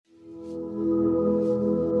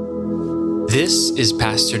This is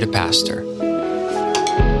Pastor to Pastor, a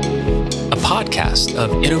podcast of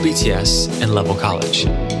NOBTS and Level College.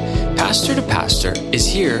 Pastor to Pastor is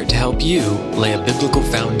here to help you lay a biblical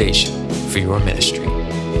foundation for your ministry.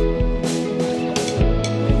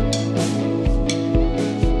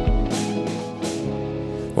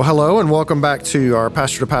 Well, hello and welcome back to our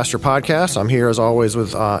Pastor to Pastor podcast. I'm here as always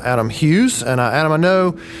with Adam Hughes. And Adam, I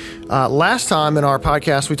know last time in our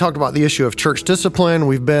podcast we talked about the issue of church discipline.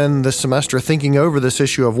 We've been this semester thinking over this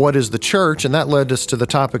issue of what is the church, and that led us to the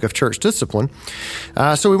topic of church discipline.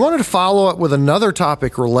 So we wanted to follow up with another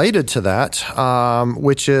topic related to that,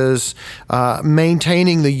 which is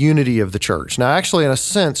maintaining the unity of the church. Now, actually, in a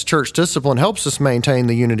sense, church discipline helps us maintain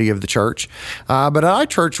the unity of the church. But at our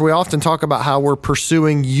church, we often talk about how we're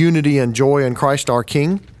pursuing unity and joy in Christ our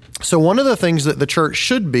King. So one of the things that the church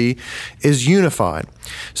should be is unified.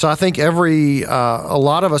 So I think a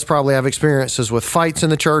lot of us probably have experiences with fights in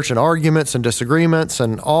the church and arguments and disagreements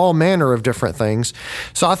and all manner of different things.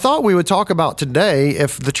 So I thought we would talk about today,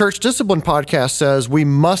 if the Church Discipline podcast says we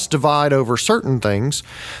must divide over certain things,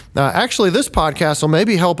 actually this podcast will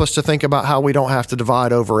maybe help us to think about how we don't have to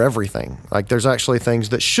divide over everything. Like there's actually things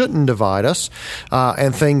that shouldn't divide us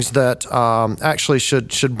and things that actually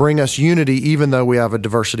should bring us unity even though we have a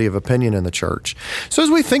diversity of opinion in the church. So as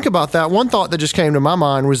we think about that, one thought that just came to my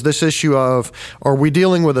mind was this issue of, are we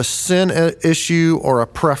dealing with a sin issue or a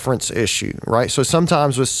preference issue, right? So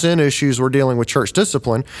sometimes with sin issues, we're dealing with church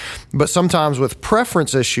discipline, but sometimes with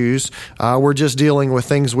preference issues, we're just dealing with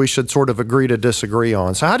things we should sort of agree to disagree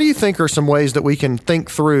on. So how do you think are some ways that we can think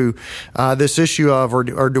through this issue of, or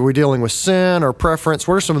are we dealing with sin or preference?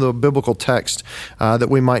 What are some of the biblical texts that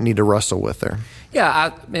we might need to wrestle with there?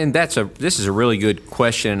 Yeah, this is a really good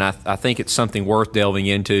question, and I think it's something worth delving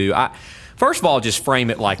into. First of all, just frame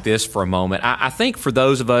it like this for a moment. I think for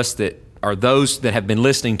those of us that are those that have been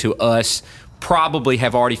listening to us, probably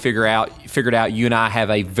have already figured out you and I have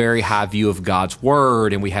a very high view of God's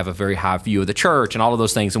Word, and we have a very high view of the church and all of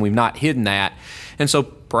those things, and we've not hidden that. And so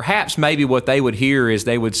perhaps maybe what they would hear is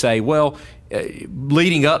they would say, well,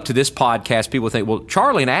 leading up to this podcast, people think, well,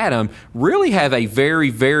 Charlie and Adam really have a very,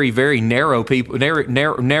 very, very narrow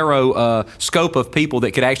scope of people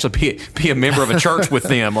that could actually be a member of a church with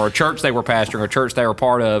them, or a church they were pastoring, or a church they were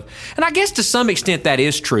part of. And I guess to some extent that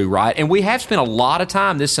is true, right? And we have spent a lot of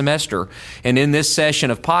time this semester and in this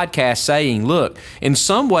session of podcast saying, look, in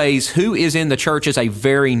some ways, who is in the church is a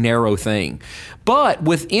very narrow thing. But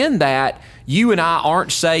within that, you and I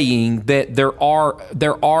aren't saying that there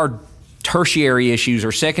are tertiary issues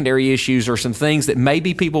or secondary issues or some things that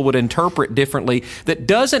maybe people would interpret differently that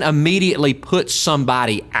doesn't immediately put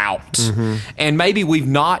somebody out. Mm-hmm. And maybe we've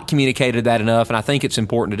not communicated that enough, and I think it's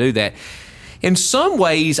important to do that. In some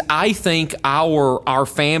ways, I think our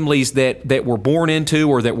families that we're born into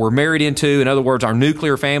or that we're married into, in other words, our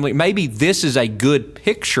nuclear family, maybe this is a good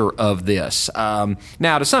picture of this.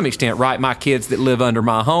 Now, to some extent, right, my kids that live under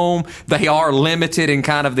my home, they are limited in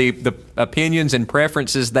kind of the opinions and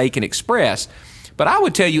preferences they can express. But I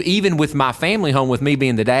would tell you, even with my family home, with me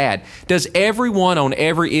being the dad, does everyone on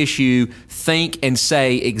every issue think and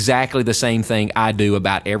say exactly the same thing I do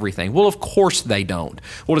about everything? Well, of course they don't.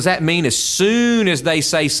 Well, does that mean as soon as they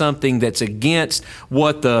say something that's against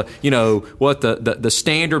what the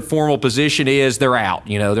standard formal position is, they're out?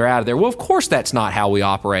 They're out of there. Well, of course that's not how we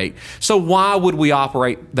operate. So why would we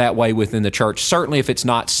operate that way within the church? Certainly if it's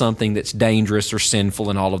not something that's dangerous or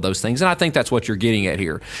sinful and all of those things. And I think that's what you're getting at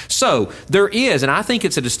here. So there is, and I think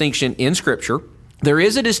it's a distinction in Scripture. There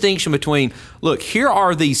is a distinction between, look, here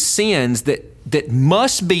are these sins that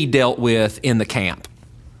must be dealt with in the camp,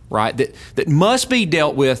 right? That must be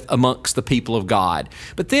dealt with amongst the people of God.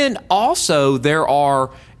 But then also there are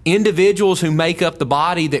individuals who make up the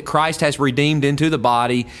body that Christ has redeemed into the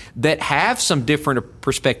body that have some different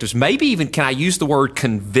perspectives. Maybe even, can I use the word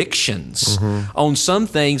convictions on some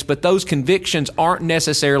things, but those convictions aren't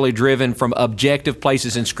necessarily driven from objective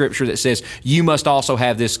places in Scripture that says you must also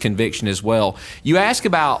have this conviction as well. You ask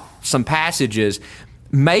about some passages.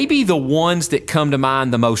 Maybe the ones that come to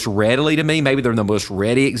mind the most readily to me, maybe they're the most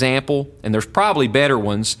ready example, and there's probably better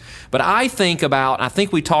ones, but I think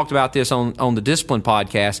we talked about this on the Discipline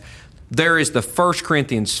podcast, there is the 1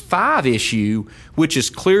 Corinthians 5 issue, which is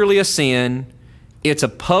clearly a sin, it's a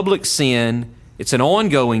public sin, it's an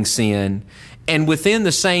ongoing sin, and within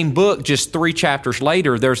the same book, just 3 chapters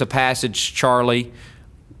later, there's a passage, Charlie,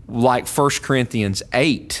 like 1 Corinthians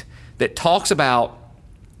 8, that talks about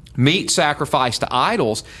meat sacrificed to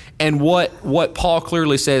idols. And what Paul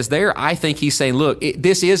clearly says there, I think he's saying, look,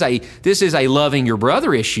 this is a loving your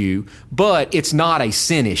brother issue, but it's not a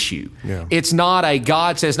sin issue. Yeah. It's not a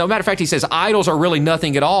God says, no matter of fact, he says idols are really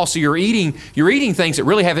nothing at all. So you're eating things that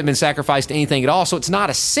really haven't been sacrificed to anything at all. So it's not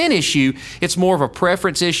a sin issue. It's more of a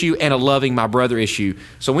preference issue and a loving my brother issue.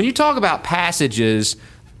 So when you talk about passages,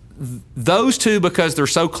 those two, because they're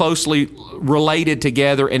so closely related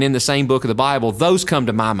together and in the same book of the Bible, those come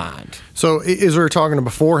to my mind. So as we were talking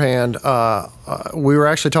beforehand, we were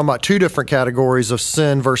actually talking about two different categories of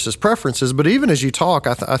sin versus preferences. But even as you talk,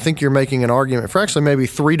 I think you're making an argument for actually maybe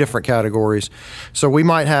three different categories. So we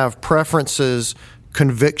might have preferences,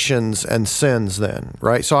 convictions, and sins then,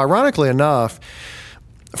 right? So ironically enough,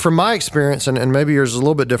 from my experience, and maybe yours is a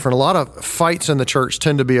little bit different, a lot of fights in the church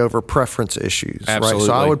tend to be over preference issues. Absolutely. Right?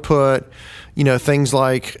 So I would put, things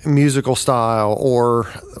like musical style or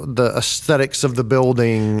the aesthetics of the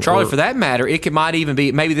building. Charlie, for that matter, might even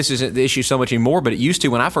be, maybe this isn't the issue so much anymore, but it used to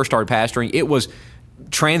when I first started pastoring, it was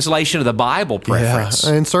translation of the Bible preference.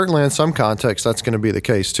 Yeah, and certainly in some contexts, that's going to be the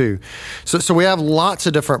case too. So we have lots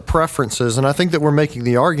of different preferences, and I think that we're making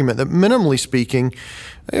the argument that minimally speaking,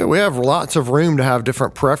 we have lots of room to have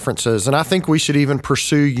different preferences, and I think we should even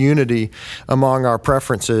pursue unity among our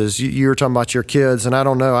preferences. You were talking about your kids, and I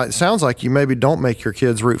don't know, it sounds like you maybe don't make your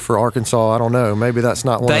kids root for Arkansas. I don't know. Maybe that's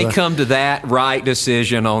not one They come to that right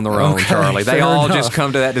decision on their own, Charlie. They all just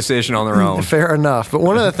come to that decision on their own. Fair enough. But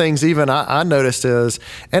one of the things even I noticed is,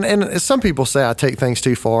 and some people say I take things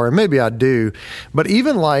too far, and maybe I do, but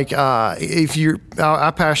even like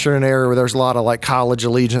I pastor in an area where there's a lot of like college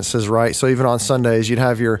allegiances, right? So even on Sundays, you'd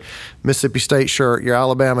have your Mississippi State shirt, your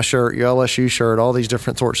Alabama shirt, your LSU shirt, all these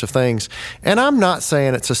different sorts of things. And I'm not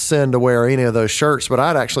saying it's a sin to wear any of those shirts, but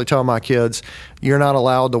I'd actually tell my kids, you're not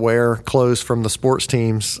allowed to wear clothes from the sports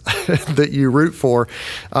teams that you root for,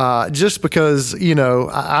 just because,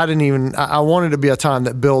 I want it to be a time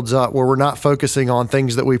that builds up where we're not focusing on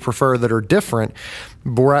things that we prefer that are different,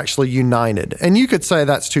 but we're actually united. And you could say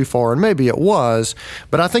that's too far, and maybe it was,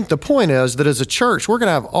 but I think the point is that as a church, we're going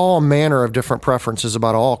to have all manner of different preferences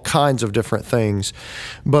about all kinds of different things.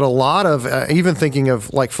 But a lot of, even thinking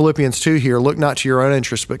of like Philippians 2 here, look not to your own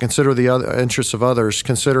interests, but consider the other interests of others.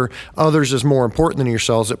 Consider others as more important than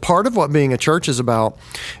yourselves. That part of what being a church is about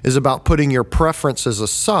putting your preferences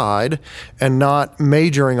aside and not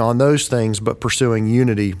majoring on those things, but pursuing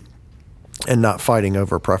unity and not fighting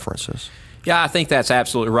over preferences. Yeah, I think that's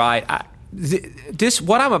absolutely right.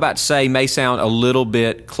 What I'm about to say may sound a little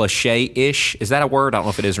bit cliche-ish. Is that a word? I don't know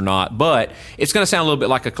if it is or not, but it's going to sound a little bit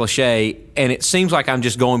like a cliche, and it seems like I'm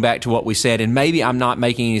just going back to what we said, and maybe I'm not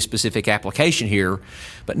making any specific application here,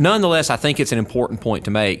 but nonetheless, I think it's an important point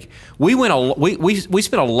to make. We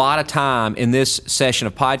spent a lot of time in this session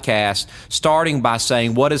of podcast starting by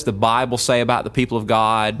saying, what does the Bible say about the people of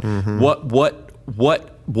God? Mm-hmm.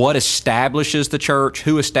 What establishes the church?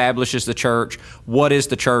 Who establishes the church? What is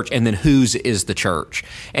the church? And then whose is the church?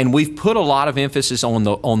 And we've put a lot of emphasis on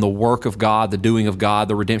the work of God, the doing of God,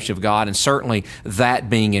 the redemption of God, and certainly that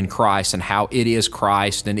being in Christ and how it is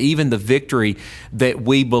Christ. And even the victory that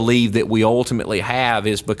we believe that we ultimately have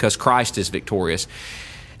is because Christ is victorious.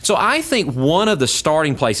 So I think one of the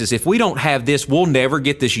starting places, if we don't have this, we'll never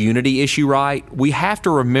get this unity issue right. We have to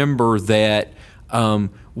remember that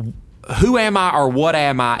who am I or what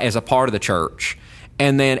am I as a part of the church?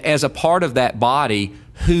 And then as a part of that body,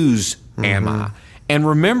 whose am I? And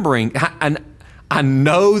remembering, and I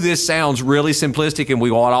know this sounds really simplistic and we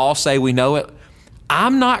ought to all say we know it,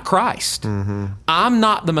 I'm not Christ. Mm-hmm. I'm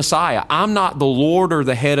not the Messiah. I'm not the Lord or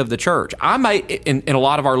the head of the church. I may, and a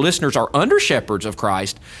lot of our listeners are under shepherds of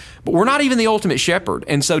Christ, but we're not even the ultimate shepherd.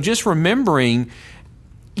 And so just remembering,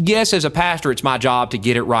 yes, as a pastor, it's my job to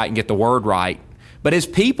get it right and get the word right. But as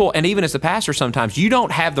people, and even as the pastor sometimes, you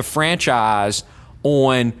don't have the franchise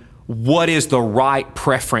on what is the right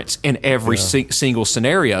preference in every single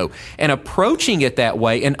scenario. And approaching it that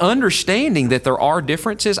way and understanding that there are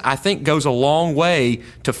differences, I think goes a long way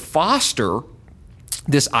to foster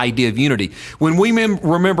this idea of unity. When we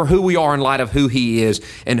remember who we are in light of who He is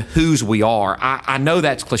and whose we are, I know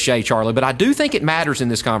that's cliche, Charlie, but I do think it matters in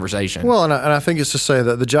this conversation. Well, and I think it's to say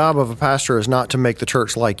that the job of a pastor is not to make the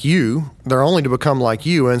church like you. They're only to become like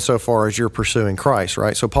you insofar as you're pursuing Christ,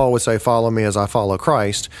 right? So Paul would say, follow me as I follow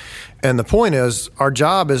Christ. And the point is, our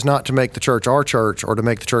job is not to make the church our church or to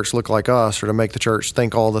make the church look like us or to make the church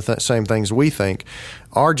think all the same things we think.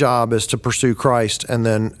 Our job is to pursue Christ and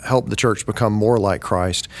then help the church become more like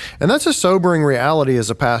Christ. And that's a sobering reality as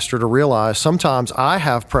a pastor to realize sometimes I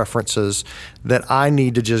have preferences that I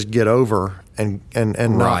need to just get over and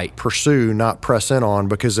Right. not pursue, not press in on,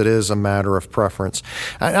 because it is a matter of preference.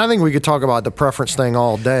 I think we could talk about the preference thing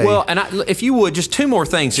all day. Well, and if you would, just two more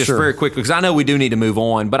things just Sure. very quickly, because I know we do need to move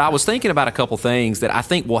on, but I was thinking about a couple things that I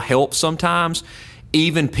think will help sometimes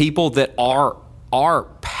even people that are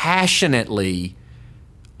passionately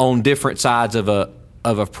on different sides of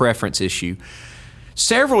a preference issue.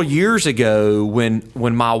 Several years ago,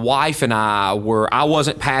 when my wife and I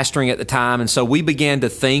wasn't pastoring at the time, and so we began to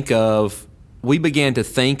think of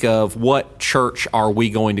what church are we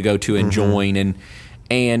going to go to and join,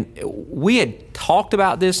 and we had talked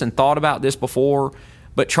about this and thought about this before.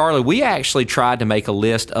 But Charlie, we actually tried to make a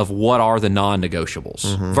list of what are the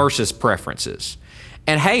non-negotiables versus preferences.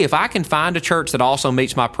 And hey, if I can find a church that also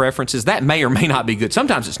meets my preferences, that may or may not be good.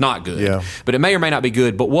 Sometimes it's not good, but it may or may not be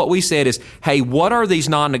good. But what we said is, hey, what are these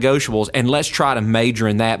non-negotiables? And let's try to major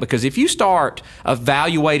in that, because if you start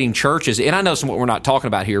evaluating churches, and I know some what we're not talking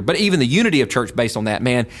about here, but even the unity of church based on that,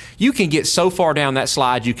 man, you can get so far down that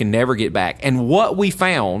slide you can never get back. And what we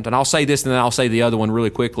found, and I'll say this and then I'll say the other one really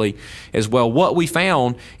quickly as well, what we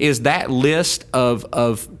found is that list of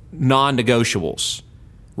non-negotiables,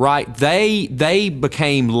 right? They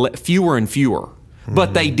became fewer and fewer,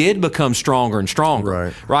 but they did become stronger and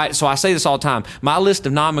stronger, right? So I say this all the time. My list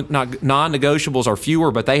of non-negotiables are fewer,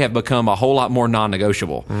 but they have become a whole lot more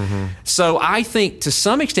non-negotiable. So I think to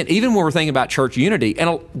some extent, even when we're thinking about church unity,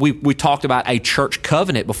 and we talked about a church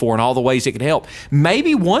covenant before and all the ways it could help.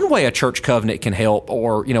 Maybe one way a church covenant can help,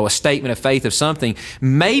 or a statement of faith of something,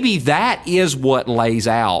 maybe that is what lays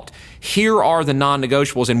out, here are the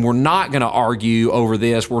non-negotiables, and we're not going to argue over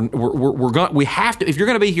this. We have to. If you're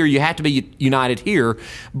going to be here, you have to be united here.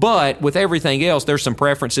 But with everything else, there's some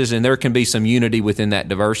preferences, and there can be some unity within that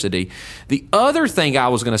diversity. The other thing I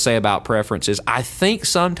was going to say about preferences, I think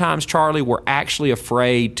sometimes, Charlie, we're actually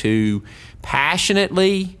afraid to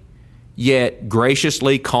passionately, yet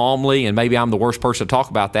graciously, calmly, and maybe I'm the worst person to talk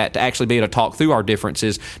about that, to actually be able to talk through our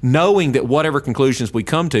differences, knowing that whatever conclusions we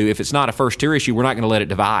come to, if it's not a first-tier issue, we're not going to let it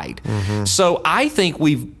divide. So I think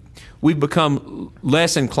we've become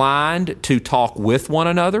less inclined to talk with one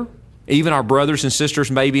another. Even our brothers and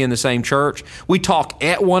sisters maybe in the same church. We talk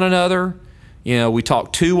at one another. We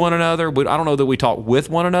talk to one another, but I don't know that we talk with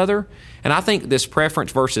one another. And I think this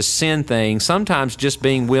preference versus sin thing, sometimes just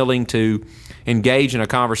being willing to engage in a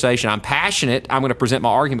conversation. I'm passionate. I'm going to present my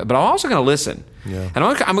argument, but I'm also going to listen. And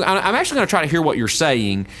I'm actually going to try to hear what you're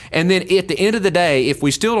saying. And then at the end of the day, if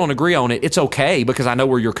we still don't agree on it, it's okay, because I know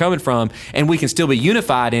where you're coming from, and we can still be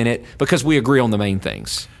unified in it because we agree on the main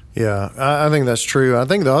things. Yeah, I think that's true. I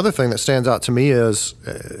think the other thing that stands out to me is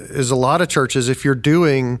a lot of churches, if you're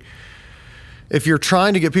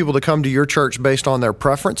trying to get people to come to your church based on their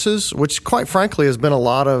preferences, which quite frankly has been a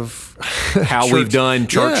lot of how we've done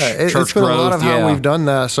church it's church been growth. A lot of how we've done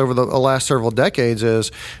this over the last several decades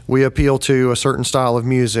is we appeal to a certain style of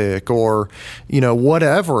music, or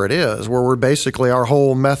whatever it is, where we're basically, our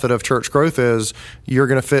whole method of church growth is you're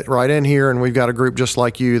going to fit right in here, and we've got a group just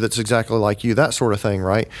like you that's exactly like you, that sort of thing,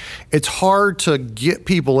 right? It's hard to get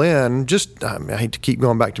people in, I hate to keep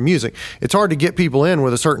going back to music, it's hard to get people in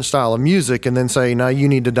with a certain style of music and then say, now you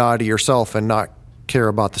need to die to yourself and not care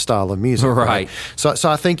about the style of music. Right. So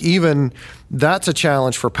I think even that's a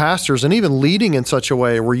challenge for pastors, and even leading in such a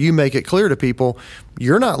way where you make it clear to people,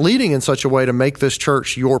 you're not leading in such a way to make this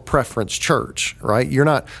church your preference church, right? You're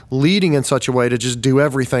not leading in such a way to just do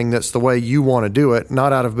everything that's the way you want to do it,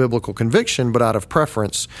 not out of biblical conviction, but out of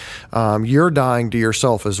preference. You're dying to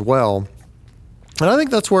yourself as well. And I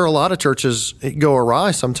think that's where a lot of churches go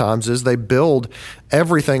awry sometimes, is they build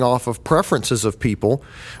everything off of preferences of people.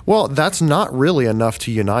 Well, that's not really enough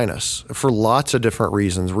to unite us for lots of different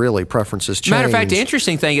reasons, really. Preferences change. Matter of fact, the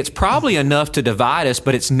interesting thing, it's probably enough to divide us,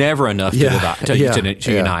 but it's never enough to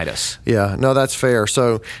unite us. Yeah, no, that's fair.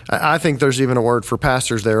 So I think there's even a word for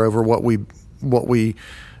pastors there over what we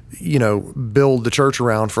build the church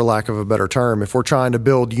around, for lack of a better term. If we're trying to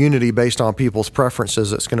build unity based on people's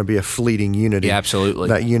preferences, it's going to be a fleeting unity. Yeah, absolutely.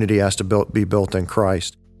 That unity has to be built in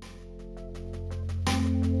Christ.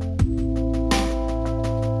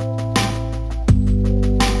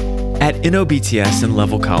 At NOBTS and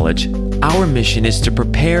Level College, our mission is to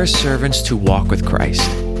prepare servants to walk with Christ,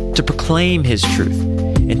 to proclaim His truth,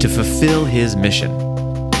 and to fulfill His mission.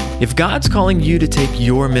 If God's calling you to take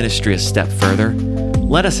your ministry a step further,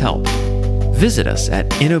 let us help. Visit us at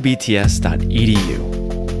nobts.edu.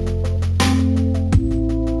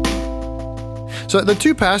 So the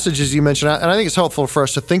two passages you mentioned, and I think it's helpful for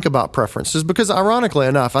us to think about preferences because ironically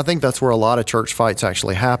enough, I think that's where a lot of church fights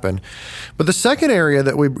actually happen. But the second area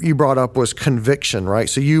that you brought up was conviction, right?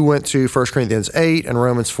 So you went to 1 Corinthians 8 and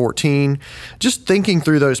Romans 14. Just thinking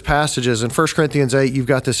through those passages, in 1 Corinthians 8, you've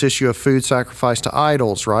got this issue of food sacrificed to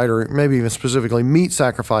idols, right? Or maybe even specifically meat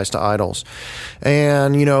sacrificed to idols.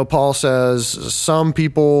 And, Paul says some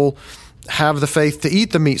people have the faith to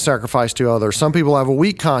eat the meat sacrificed to others. Some people have a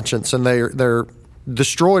weak conscience and they're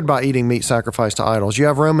destroyed by eating meat sacrificed to idols. You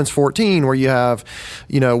have Romans 14 where you have,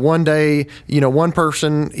 one day, one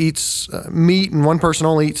person eats meat and one person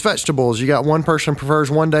only eats vegetables. You got one person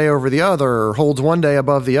prefers one day over the other or holds one day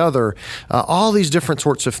above the other. All these different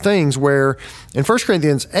sorts of things where in 1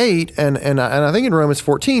 Corinthians 8 and I think in Romans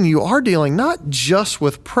 14, you are dealing not just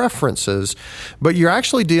with preferences, but you're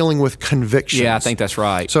actually dealing with convictions. Yeah, I think that's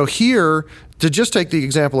right. So here, to just take the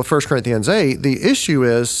example of 1 Corinthians 8, the issue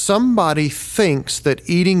is somebody thinks that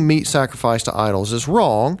eating meat sacrificed to idols is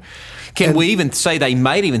wrong. Can we even say they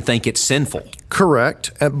might even think it's sinful?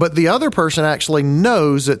 Correct. But the other person actually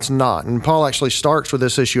knows it's not. And Paul actually starts with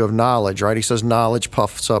this issue of knowledge, right? He says knowledge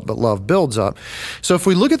puffs up, but love builds up. So if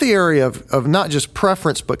we look at the area of not just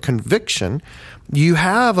preference, but conviction, you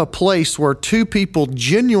have a place where two people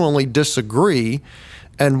genuinely disagree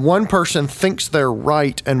and one person thinks they're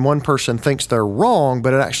right and one person thinks they're wrong,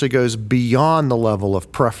 but it actually goes beyond the level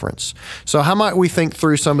of preference. So how might we think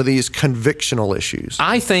through some of these convictional issues?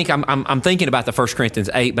 I think I'm thinking about the 1 Corinthians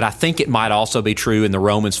 8, but I think it might also be true in the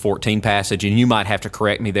Romans 14 passage, and you might have to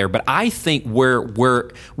correct me there. But I think where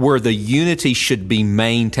the unity should be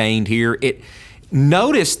maintained here,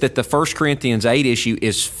 notice that the 1 Corinthians 8 issue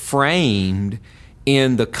is framed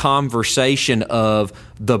in the conversation of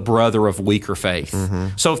the brother of weaker faith. Mm-hmm.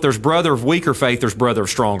 So if there's brother of weaker faith, there's brother of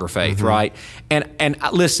stronger faith, mm-hmm. right? And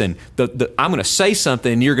listen, I'm going to say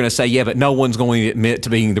something, and you're going to say, yeah, but no one's going to admit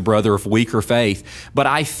to being the brother of weaker faith. But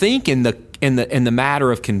I think in the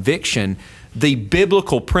matter of conviction, the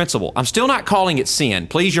biblical principle, I'm still not calling it sin.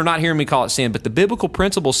 Please, you're not hearing me call it sin, but the biblical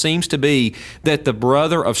principle seems to be that the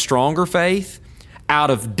brother of stronger faith, out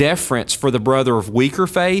of deference for the brother of weaker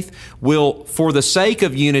faith, will, for the sake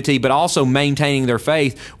of unity, but also maintaining their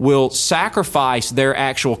faith, will sacrifice their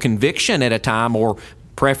actual conviction at a time, or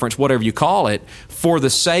preference, whatever you call it, for the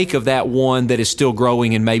sake of that one that is still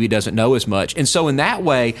growing and maybe doesn't know as much. And so in that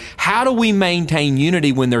way, how do we maintain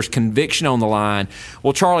unity when there's conviction on the line?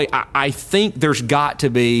 Well, Charlie, I think there's got to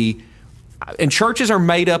be, and churches are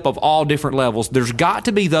made up of all different levels, there's got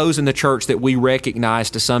to be those in the church that we recognize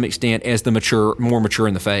to some extent as more mature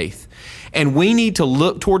in the faith. And we need to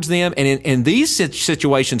look towards them. And in these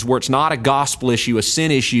situations where it's not a gospel issue, a sin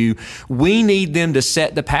issue, we need them to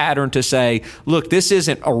set the pattern to say, look, this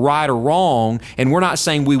isn't a right or wrong, and we're not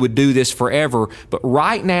saying we would do this forever, but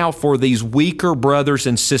right now for these weaker brothers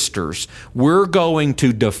and sisters, we're going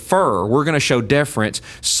to defer, we're going to show deference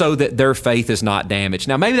so that their faith is not damaged.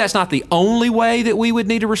 Now, maybe that's not the only way that we would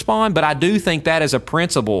need to respond, but I do think that is a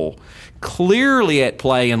principle clearly at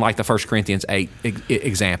play in like the 1 Corinthians 8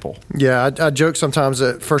 example. Yeah, I joke sometimes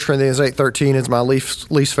that 1 Corinthians 8:13 is my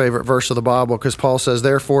least favorite verse of the Bible because Paul says,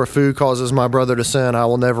 therefore, if food causes my brother to sin, I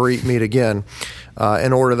will never eat meat again,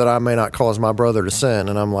 in order that I may not cause my brother to sin.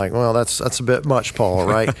 And I'm like, well, that's a bit much, Paul,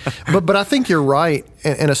 right? but I think you're right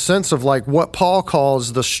in a sense of like what Paul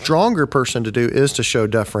calls the stronger person to do is to show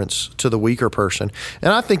deference to the weaker person.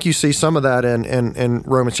 And I think you see some of that in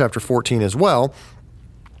Romans chapter 14 as well.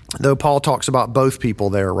 Though Paul talks about both people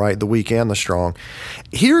there, right? The weak and the strong.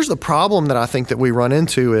 Here's the problem that I think that we run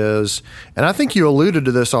into is, and I think you alluded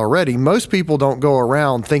to this already, most people don't go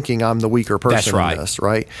around thinking I'm the weaker person in this,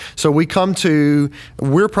 right? So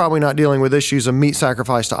we're probably not dealing with issues of meat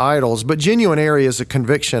sacrifice to idols, but genuine areas of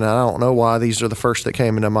conviction. I don't know why these are the first that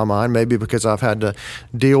came into my mind, maybe because I've had to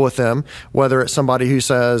deal with them, whether it's somebody who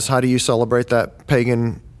says, how do you celebrate that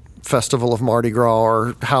pagan festival of Mardi Gras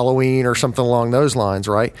or Halloween or something along those lines,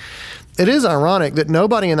 right? It is ironic that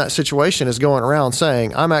nobody in that situation is going around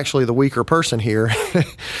saying, I'm actually the weaker person here.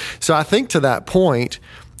 So I think to that point,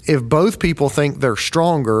 if both people think they're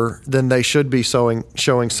stronger, then they should be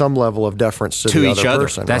showing some level of deference to the each other other.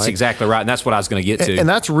 person. That's right? Exactly right, and that's what I was going to get to. And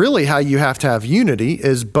that's really how you have to have unity,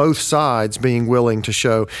 is both sides being willing to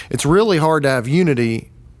show. It's really hard to have unity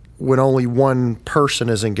when only one person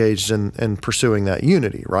is engaged in pursuing that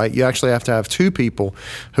unity, right? You actually have to have two people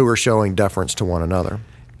who are showing deference to one another.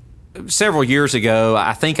 Several years ago,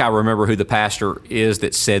 I think I remember who the pastor is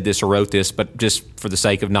that said this or wrote this, but just for the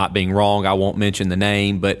sake of not being wrong, I won't mention the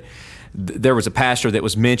name, but there was a pastor that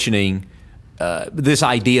was mentioning this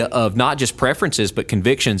idea of not just preferences, but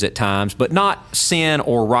convictions at times, but not sin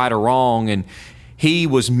or right or wrong. And he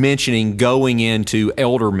was mentioning going into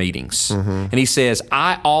elder meetings. And he says,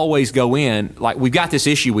 I always go in, like, we've got this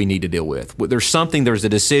issue we need to deal with. There's a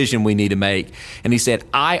decision we need to make. And he said,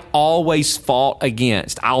 I always fought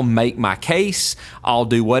against. I'll make my case. I'll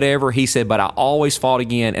do whatever. He said, but I always fought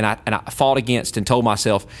again, and I fought against and told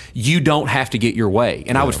myself, you don't have to get your way.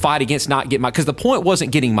 And I would fight against not getting because the point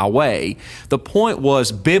wasn't getting my way. The point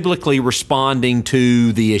was biblically responding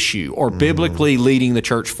to the issue or biblically leading the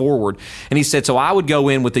church forward. And he said, so I would go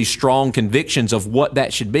in with these strong convictions of what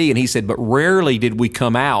that should be. And he said, but rarely did we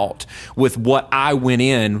come out with what I went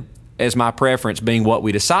in as my preference being what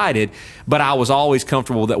we decided, but I was always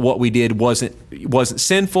comfortable that what we did wasn't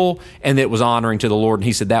sinful and that it was honoring to the Lord. And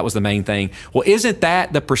he said that was the main thing. Well, isn't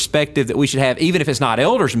that the perspective that we should have, even if it's not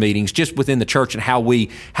elders meetings, just within the church, and how we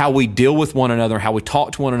deal with one another, how we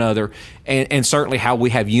talk to one another, and certainly how we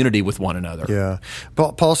have unity with one another? Yeah.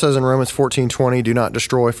 Paul says in Romans 14:20, do not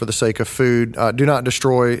destroy for the sake of food. Do not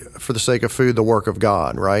destroy for the sake of food the work of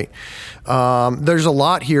God, right? There's a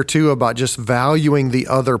lot here, too, about just valuing the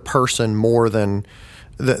other person more than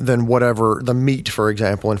whatever, the meat, for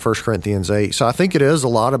example, in 1 Corinthians 8. So I think it is a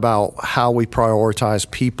lot about how we prioritize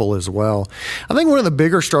people as well. I think one of the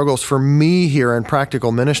bigger struggles for me here in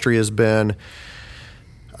practical ministry has been,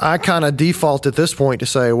 I kind of default at this point to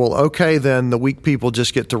say, well, okay, then the weak people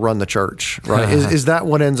just get to run the church, right? Is that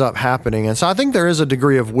what ends up happening? And so I think there is a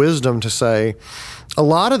degree of wisdom to say a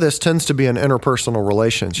lot of this tends to be in interpersonal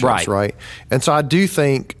relationships, right? And so I do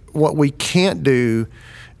think what we can't do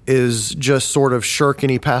is just sort of shirk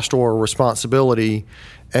any pastoral responsibility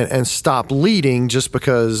and stop leading just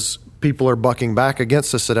because people are bucking back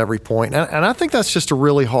against us at every point. And I think that's just a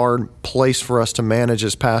really hard place for us to manage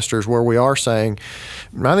as pastors, where we are saying,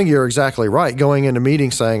 I think you're exactly right, going into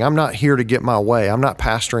meetings saying, I'm not here to get my way. I'm not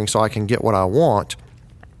pastoring so I can get what I want.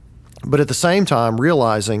 But at the same time,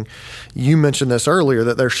 realizing, you mentioned this earlier,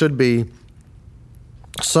 that there should be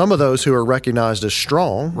some of those who are recognized as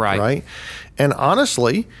strong, right? And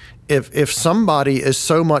honestly, if somebody is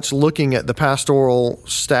so much looking at the pastoral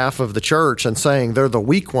staff of the church and saying they're the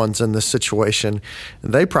weak ones in this situation,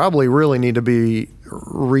 they probably really need to be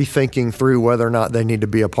rethinking through whether or not they need to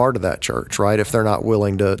be a part of that church, right? If they're not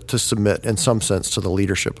willing to submit in some sense to the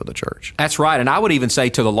leadership of the church. That's right. And I would even say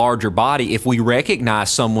to the larger body, if we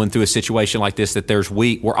recognize someone through a situation like this that there's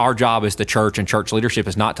weak, where our job as the church and church leadership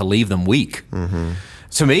is not to leave them weak.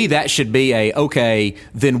 To me, that should be okay,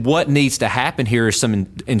 then what needs to happen here is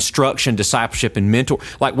some instruction, discipleship, and mentor.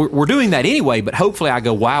 Like, we're doing that anyway, but hopefully I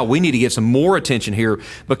go, wow, we need to give some more attention here,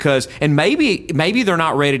 because, and maybe they're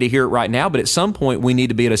not ready to hear it right now, but at some point we need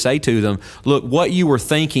to be able to say to them, look, what you were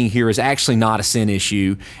thinking here is actually not a sin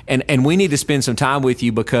issue, and we need to spend some time with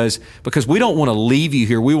you because we don't want to leave you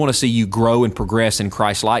here. We want to see you grow and progress in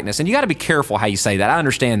Christ likeness. And you got to be careful how you say that. I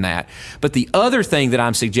understand that. But the other thing that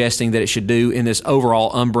I'm suggesting that it should do in this overall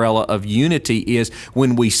umbrella of unity is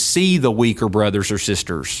when we see the weaker brothers or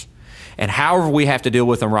sisters, and however we have to deal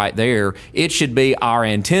with them right there, it should be our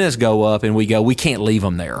antennas go up and we go, we can't leave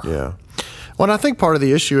them there. Yeah. Well, and I think part of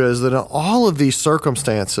the issue is that in all of these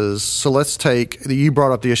circumstances, so let's take, you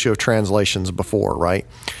brought up the issue of translations before, right?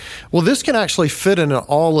 Well, this can actually fit into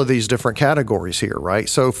all of these different categories here, right?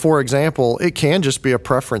 So, for example, it can just be a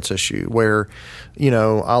preference issue where,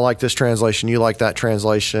 I like this translation, you like that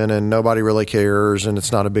translation, and nobody really cares, and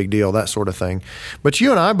it's not a big deal, that sort of thing. But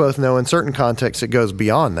you and I both know in certain contexts it goes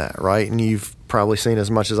beyond that, right? And you've probably seen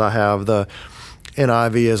as much as I have the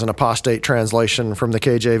NIV as an apostate translation from the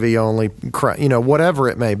KJV only, whatever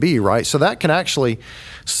it may be, right? So that can actually,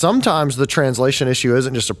 sometimes the translation issue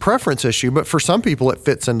isn't just a preference issue, but for some people it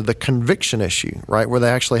fits into the conviction issue, right? Where they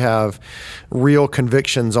actually have real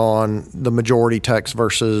convictions on the majority text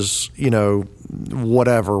versus,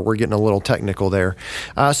 whatever. We're getting a little technical there.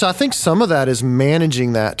 So I think some of that is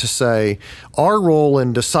managing that to say our role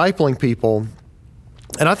in discipling people.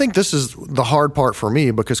 And I think this is the hard part for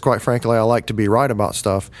me because, quite frankly, I like to be right about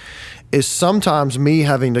stuff, is sometimes me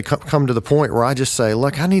having to come to the point where I just say,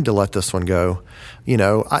 look, I need to let this one go.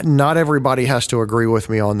 Not everybody has to agree with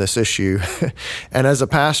me on this issue. And as a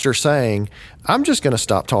pastor saying, I'm just going to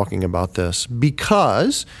stop talking about this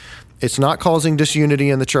because it's not causing disunity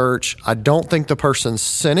in the church. I don't think the person's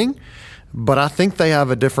sinning, but I think they have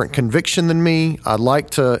a different conviction than me. I'd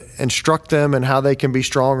like to instruct them in how they can be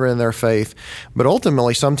stronger in their faith. But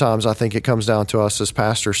ultimately, sometimes I think it comes down to us as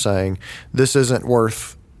pastors saying, this isn't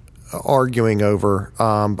worth arguing over.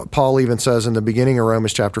 But Paul even says in the beginning of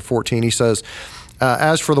Romans chapter 14, he says,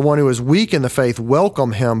 As for the one who is weak in the faith,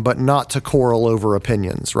 welcome him, but not to quarrel over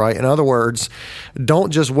opinions, right? In other words,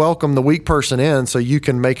 don't just welcome the weak person in so you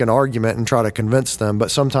can make an argument and try to convince them,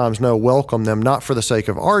 but sometimes, no, welcome them not for the sake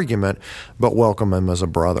of argument, but welcome them as a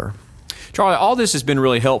brother. Charlie, all this has been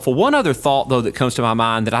really helpful. One other thought, though, that comes to my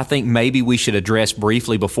mind that I think maybe we should address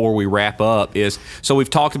briefly before we wrap up is, so we've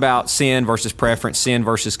talked about sin versus preference, sin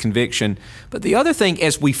versus conviction, but the other thing,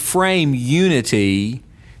 as we frame unity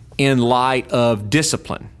in light of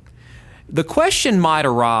discipline, the question might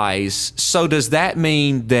arise, so does that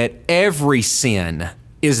mean that every sin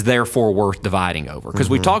is therefore worth dividing over? Because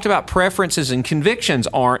we talked about preferences and convictions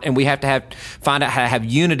aren't, and we have to find out how to have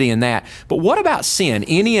unity in that. But what about sin?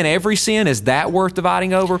 Any and every sin, is that worth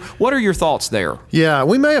dividing over? What are your thoughts there? Yeah,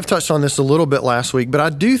 we may have touched on this a little bit last week, but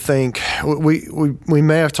I do think we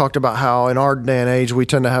may have talked about how in our day and age we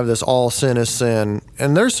tend to have this all sin is sin.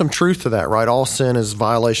 And there's some truth to that, right? All sin is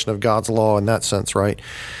violation of God's law in that sense, right?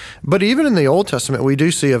 But even in the Old Testament, we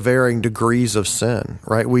do see a varying degrees of sin,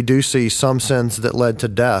 right? We do see some sins that led to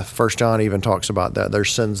death. 1 John even talks about that.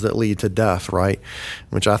 There's sins that lead to death, right?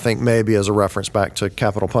 Which I think maybe is a reference back to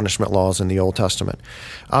capital punishment laws in the Old Testament.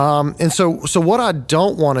 And so what I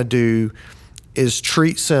don't want to do is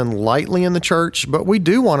treat sin lightly in the church, but we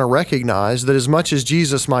do want to recognize that as much as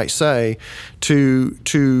Jesus might say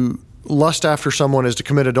to lust after someone is to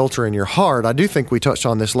commit adultery in your heart, I do think we touched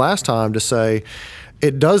on this last time to say,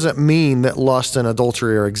 it doesn't mean that lust and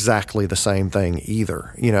adultery are exactly the same thing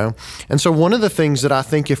either, you know? And so one of the things that I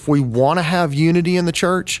think if we want to have unity in the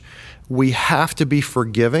church, we have to be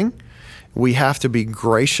forgiving. We have to be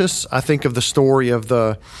gracious. I think of the story of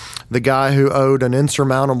the guy who owed an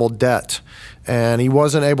insurmountable debt, and he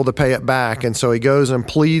wasn't able to pay it back. And so he goes and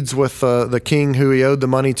pleads with the king who he owed the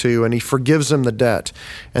money to, and he forgives him the debt.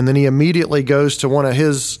 And then he immediately goes to one of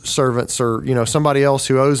his servants or, you know, somebody else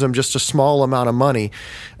who owes him just a small amount of money,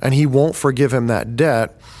 and he won't forgive him that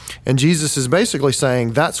debt. And Jesus is basically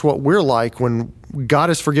saying that's what we're like when God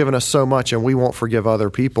has forgiven us so much and we won't forgive other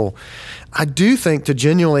people. I do think to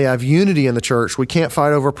genuinely have unity in the church, we can't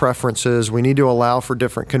fight over preferences. We need to allow for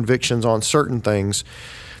different convictions on certain things.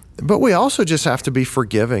 But we also just have to be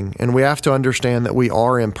forgiving, and we have to understand that we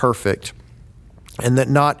are imperfect and that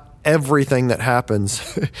not everything that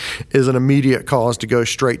happens is an immediate cause to go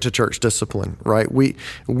straight to church discipline, right? We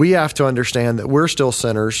have to understand that we're still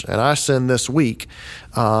sinners, and I sinned this week,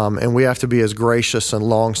 and we have to be as gracious and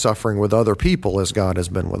long-suffering with other people as God has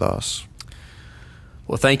been with us.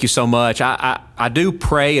 Well, thank you so much. I do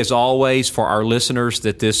pray, as always, for our listeners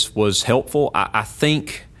that this was helpful. I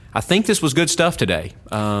think this was good stuff today.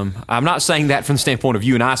 I'm not saying that from the standpoint of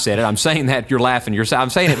you and I said it. I'm saying that you're laughing. I'm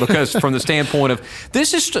saying it because from the standpoint of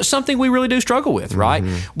this is something we really do struggle with, right?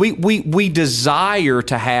 Mm-hmm. We desire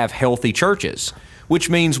to have healthy churches, which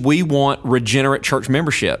means we want regenerate church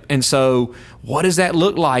membership. And so what does that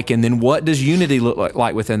look like? And then what does unity look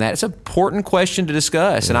like within that? It's an important question to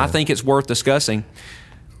discuss, and I think it's worth discussing.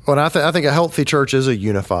 Well, I think a healthy church is a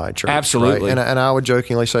unified church. Absolutely. Right? And I would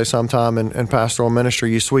jokingly say sometime in pastoral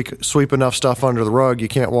ministry, you sweep enough stuff under the rug, you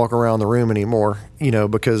can't walk around the room anymore, you know,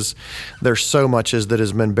 because there's so much that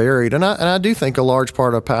has been buried. And I do think a large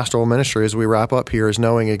part of pastoral ministry as we wrap up here is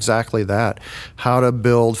knowing exactly that, how to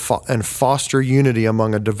build and foster unity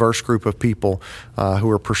among a diverse group of people who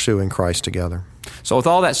are pursuing Christ together. So with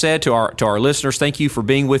all that said, to our listeners, thank you for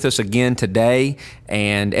being with us again today.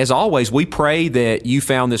 And as always, we pray that you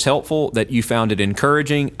found this helpful, that you found it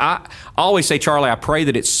encouraging. I always say, Charlie, I pray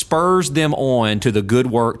that it spurs them on to the good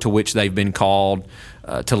work to which they've been called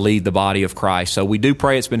to lead the body of Christ. So we do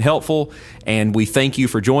pray it's been helpful, and we thank you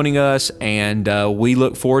for joining us, and we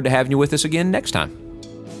look forward to having you with us again next time.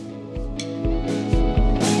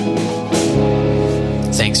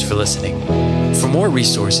 Thanks for listening. For more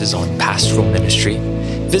resources on pastoral ministry,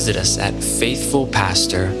 visit us at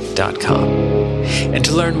faithfulpastor.com. And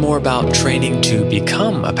to learn more about training to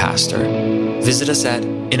become a pastor, visit us at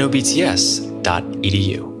nobts.edu.